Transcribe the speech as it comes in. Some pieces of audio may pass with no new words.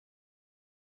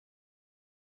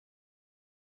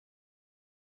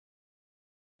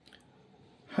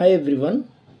Hi everyone.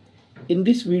 In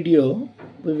this video,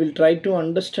 we will try to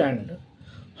understand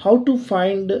how to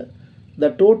find the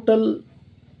total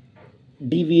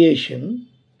deviation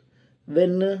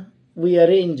when we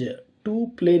arrange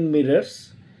two plane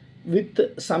mirrors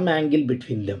with some angle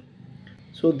between them.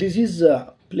 So this is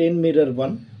plane mirror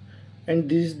 1 and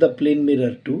this is the plane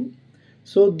mirror 2.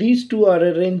 So these two are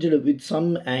arranged with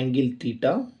some angle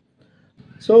theta.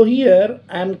 So here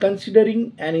I am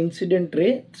considering an incident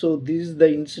ray. So this is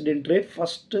the incident ray.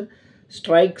 First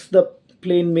strikes the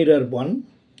plane mirror 1.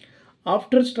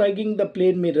 After striking the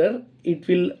plane mirror, it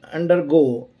will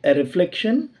undergo a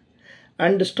reflection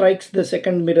and strikes the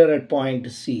second mirror at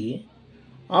point C.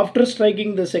 After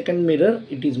striking the second mirror,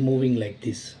 it is moving like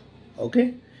this.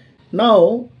 Okay.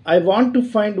 Now I want to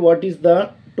find what is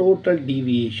the total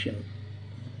deviation.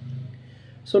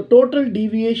 So total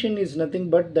deviation is nothing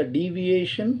but the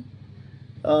deviation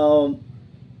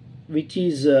which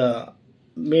is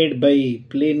made by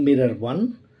plane mirror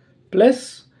 1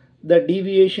 plus the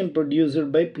deviation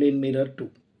produced by plane mirror 2.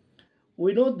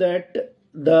 We know that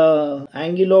the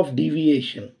angle of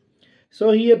deviation.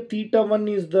 So here theta 1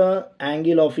 is the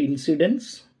angle of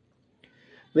incidence,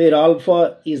 where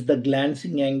alpha is the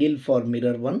glancing angle for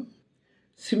mirror 1.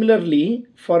 Similarly,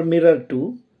 for mirror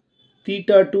 2,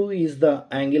 theta 2 is the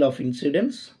angle of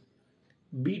incidence,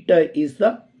 beta is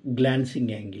the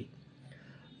glancing angle.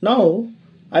 Now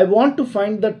I want to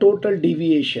find the total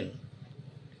deviation.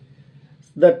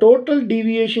 The total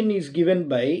deviation is given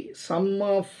by sum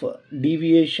of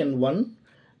deviation 1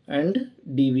 and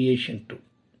deviation 2.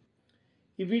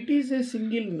 If it is a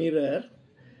single mirror,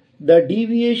 the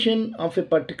deviation of a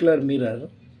particular mirror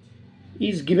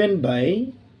is given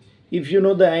by, if you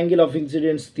know the angle of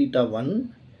incidence theta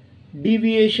 1,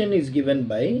 deviation is given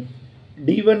by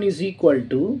d1 is equal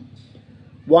to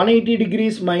 180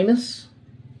 degrees minus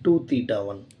 2 theta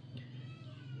 1.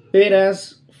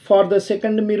 Whereas for the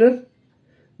second mirror,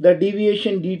 the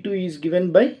deviation d2 is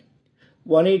given by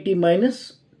 180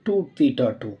 minus 2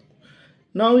 theta 2.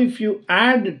 Now if you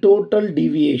add total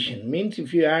deviation, means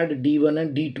if you add d1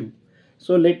 and d2.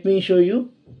 So let me show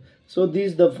you. So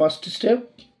this is the first step.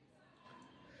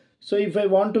 So if I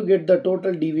want to get the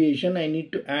total deviation, I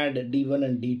need to add d1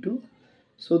 and d2.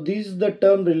 So this is the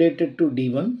term related to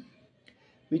d1,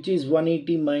 which is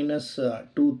 180 minus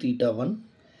 2 theta 1.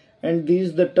 And this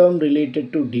is the term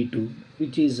related to d2,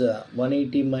 which is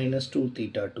 180 minus 2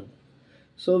 theta 2.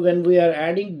 So when we are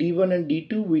adding d1 and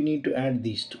d2, we need to add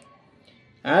these two.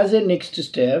 As a next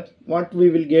step, what we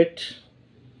will get?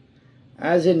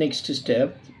 As a next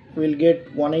step, we will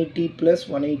get 180 plus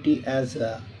 180 as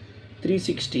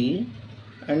 360,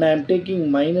 and I am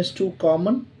taking minus 2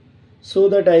 common, so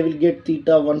that I will get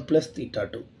theta 1 plus theta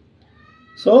 2.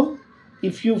 So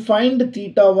if you find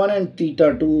theta 1 and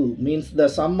theta 2, means the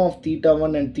sum of theta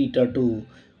 1 and theta 2,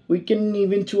 we can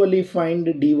eventually find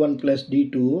d1 plus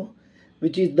d2,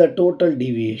 which is the total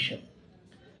deviation.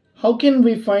 How can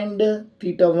we find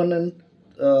theta 1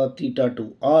 and theta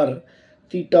 2, or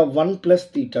theta 1 plus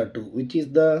theta 2, which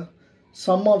is the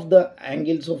sum of the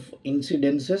angles of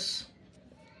incidences?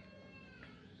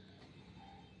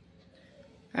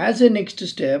 As a next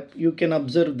step, you can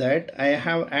observe that I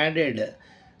have added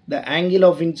the angle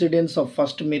of incidence of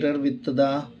first mirror with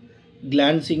the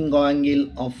glancing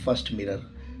angle of first mirror.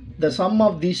 The sum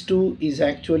of these two is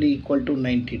actually equal to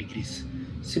 90 degrees.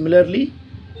 Similarly,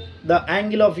 the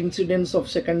angle of incidence of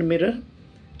second mirror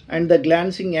and the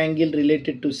glancing angle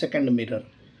related to second mirror,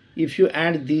 if you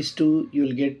add these two, you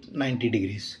will get 90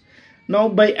 degrees. Now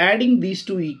by adding these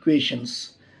two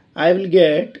equations, I will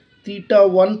get theta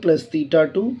 1 plus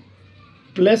theta 2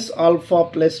 plus alpha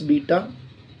plus beta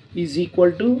is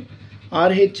equal to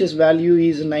RHS value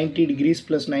is 90 degrees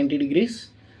plus 90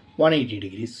 degrees, 180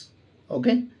 degrees.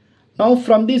 Okay. Now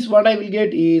from this, what I will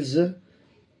get is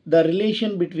the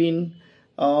relation between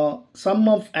sum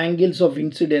of angles of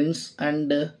incidence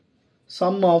and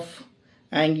sum of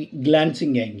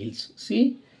glancing angles.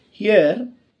 See here,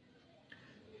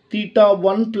 theta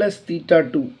 1 plus theta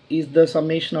 2 is the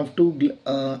summation of two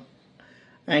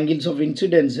angles of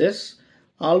incidences.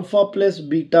 Alpha plus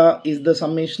beta is the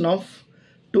summation of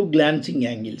two glancing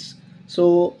angles.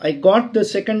 So I got the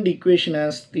second equation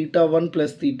as theta 1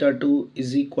 plus theta 2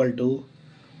 is equal to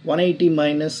 180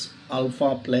 minus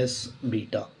alpha plus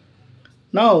beta.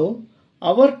 Now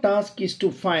our task is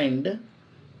to find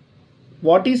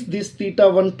what is this theta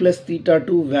 1 plus theta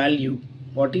 2 value.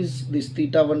 What is this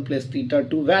theta 1 plus theta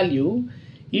 2 value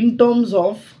in terms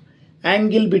of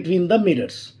angle between the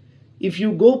mirrors? If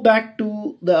you go back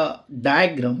to the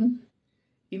diagram,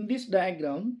 in this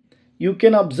diagram, you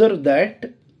can observe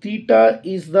that theta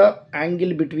is the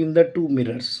angle between the two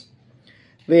mirrors,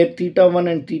 where theta 1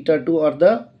 and theta 2 are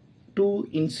the two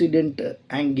incident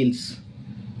angles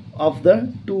of the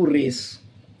two rays.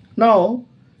 Now,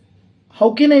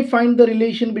 how can I find the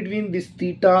relation between this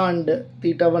theta and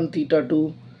theta 1, theta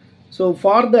 2? So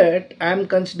for that, I am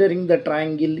considering the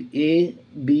triangle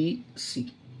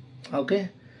ABC. Okay.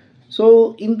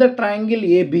 So in the triangle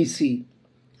ABC,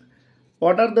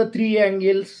 what are the three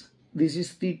angles? This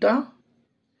is theta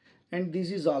and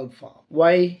this is alpha.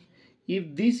 Why?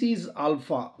 If this is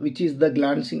alpha, which is the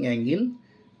glancing angle,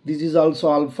 this is also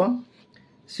alpha.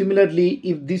 Similarly,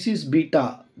 if this is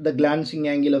beta, the glancing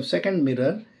angle of second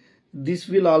mirror, this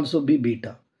will also be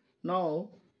beta. Now,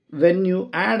 when you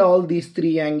add all these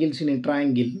three angles in a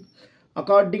triangle,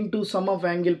 according to sum of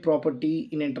angle property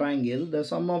in a triangle, the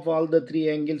sum of all the three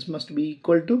angles must be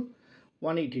equal to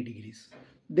 180 degrees.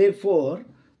 Therefore,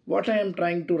 what I am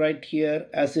trying to write here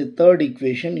as a third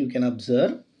equation, you can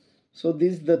observe. So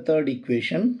this is the third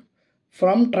equation.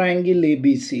 From triangle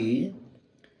ABC,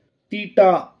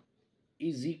 theta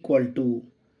is equal to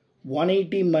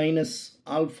 180 minus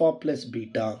alpha plus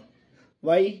beta.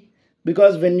 Why?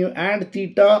 Because when you add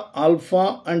theta,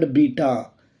 alpha and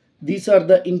beta, these are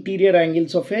the interior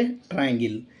angles of a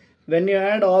triangle. When you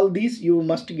add all these, you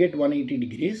must get 180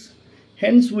 degrees.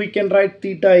 Hence, we can write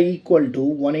theta equal to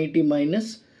 180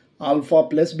 minus alpha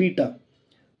plus beta.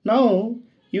 Now,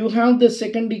 you have the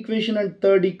second equation and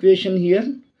third equation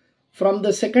here. From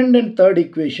the second and third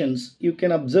equations, you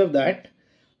can observe that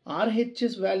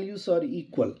RHS values are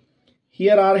equal.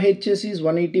 Here RHS is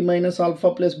 180 minus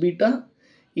alpha plus beta.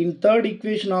 In third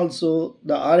equation also,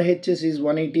 the RHS is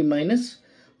 180 minus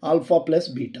alpha plus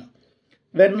beta.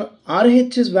 When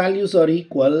RHS values are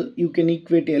equal, you can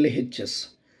equate LHS.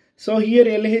 So here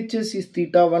LHS is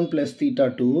theta 1 plus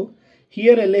theta 2.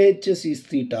 Here LHS is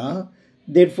theta.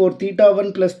 Therefore, theta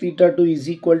 1 plus theta 2 is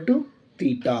equal to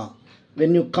theta.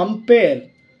 When you compare,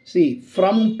 see,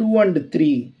 from 2 and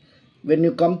 3, when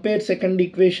you compare second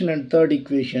equation and third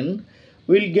equation,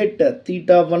 we'll get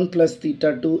theta 1 plus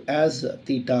theta 2 as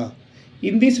theta.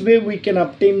 In this way, we can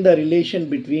obtain the relation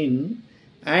between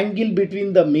angle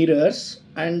between the mirrors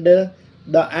and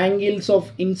the angles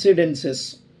of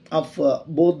incidences of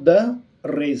both the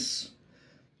rays.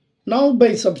 Now,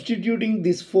 by substituting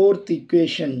this fourth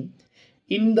equation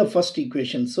in the first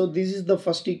equation, so this is the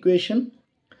first equation.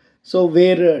 So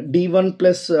where d1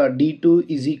 plus d2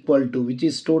 is equal to, which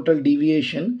is total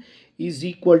deviation, is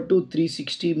equal to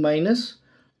 360 minus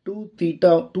 2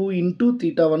 into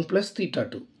theta 1 plus theta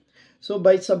 2. So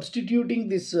by substituting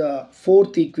this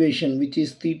fourth equation, which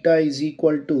is theta is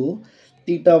equal to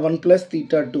theta 1 plus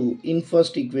theta 2 in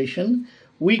first equation,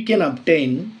 we can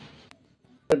obtain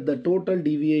the total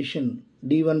deviation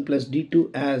d1 plus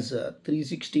d2 as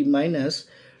 360 minus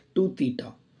 2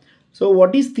 theta. So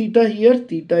what is theta here?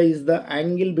 Theta is the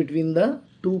angle between the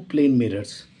two plane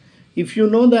mirrors. If you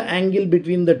know the angle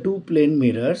between the two plane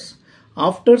mirrors,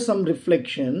 after some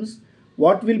reflections,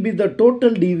 what will be the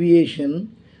total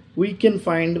deviation? We can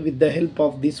find with the help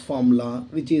of this formula,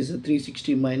 which is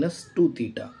 360 minus 2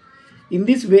 theta. In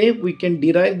this way, we can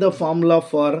derive the formula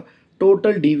for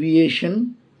total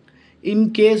deviation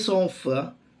in case of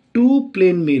two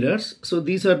plane mirrors. So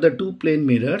these are the two plane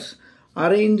mirrors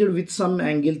arranged with some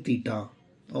angle theta.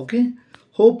 Okay,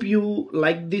 hope you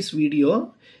like this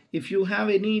video. If you have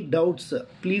any doubts,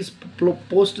 please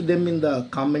post them in the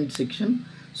comment section,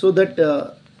 so that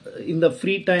in the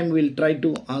free time we'll try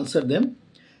to answer them.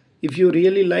 If you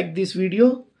really like this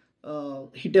video,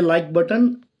 hit a like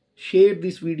button, share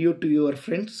this video to your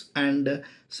friends, and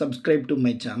subscribe to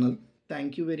my channel.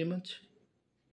 Thank you very much.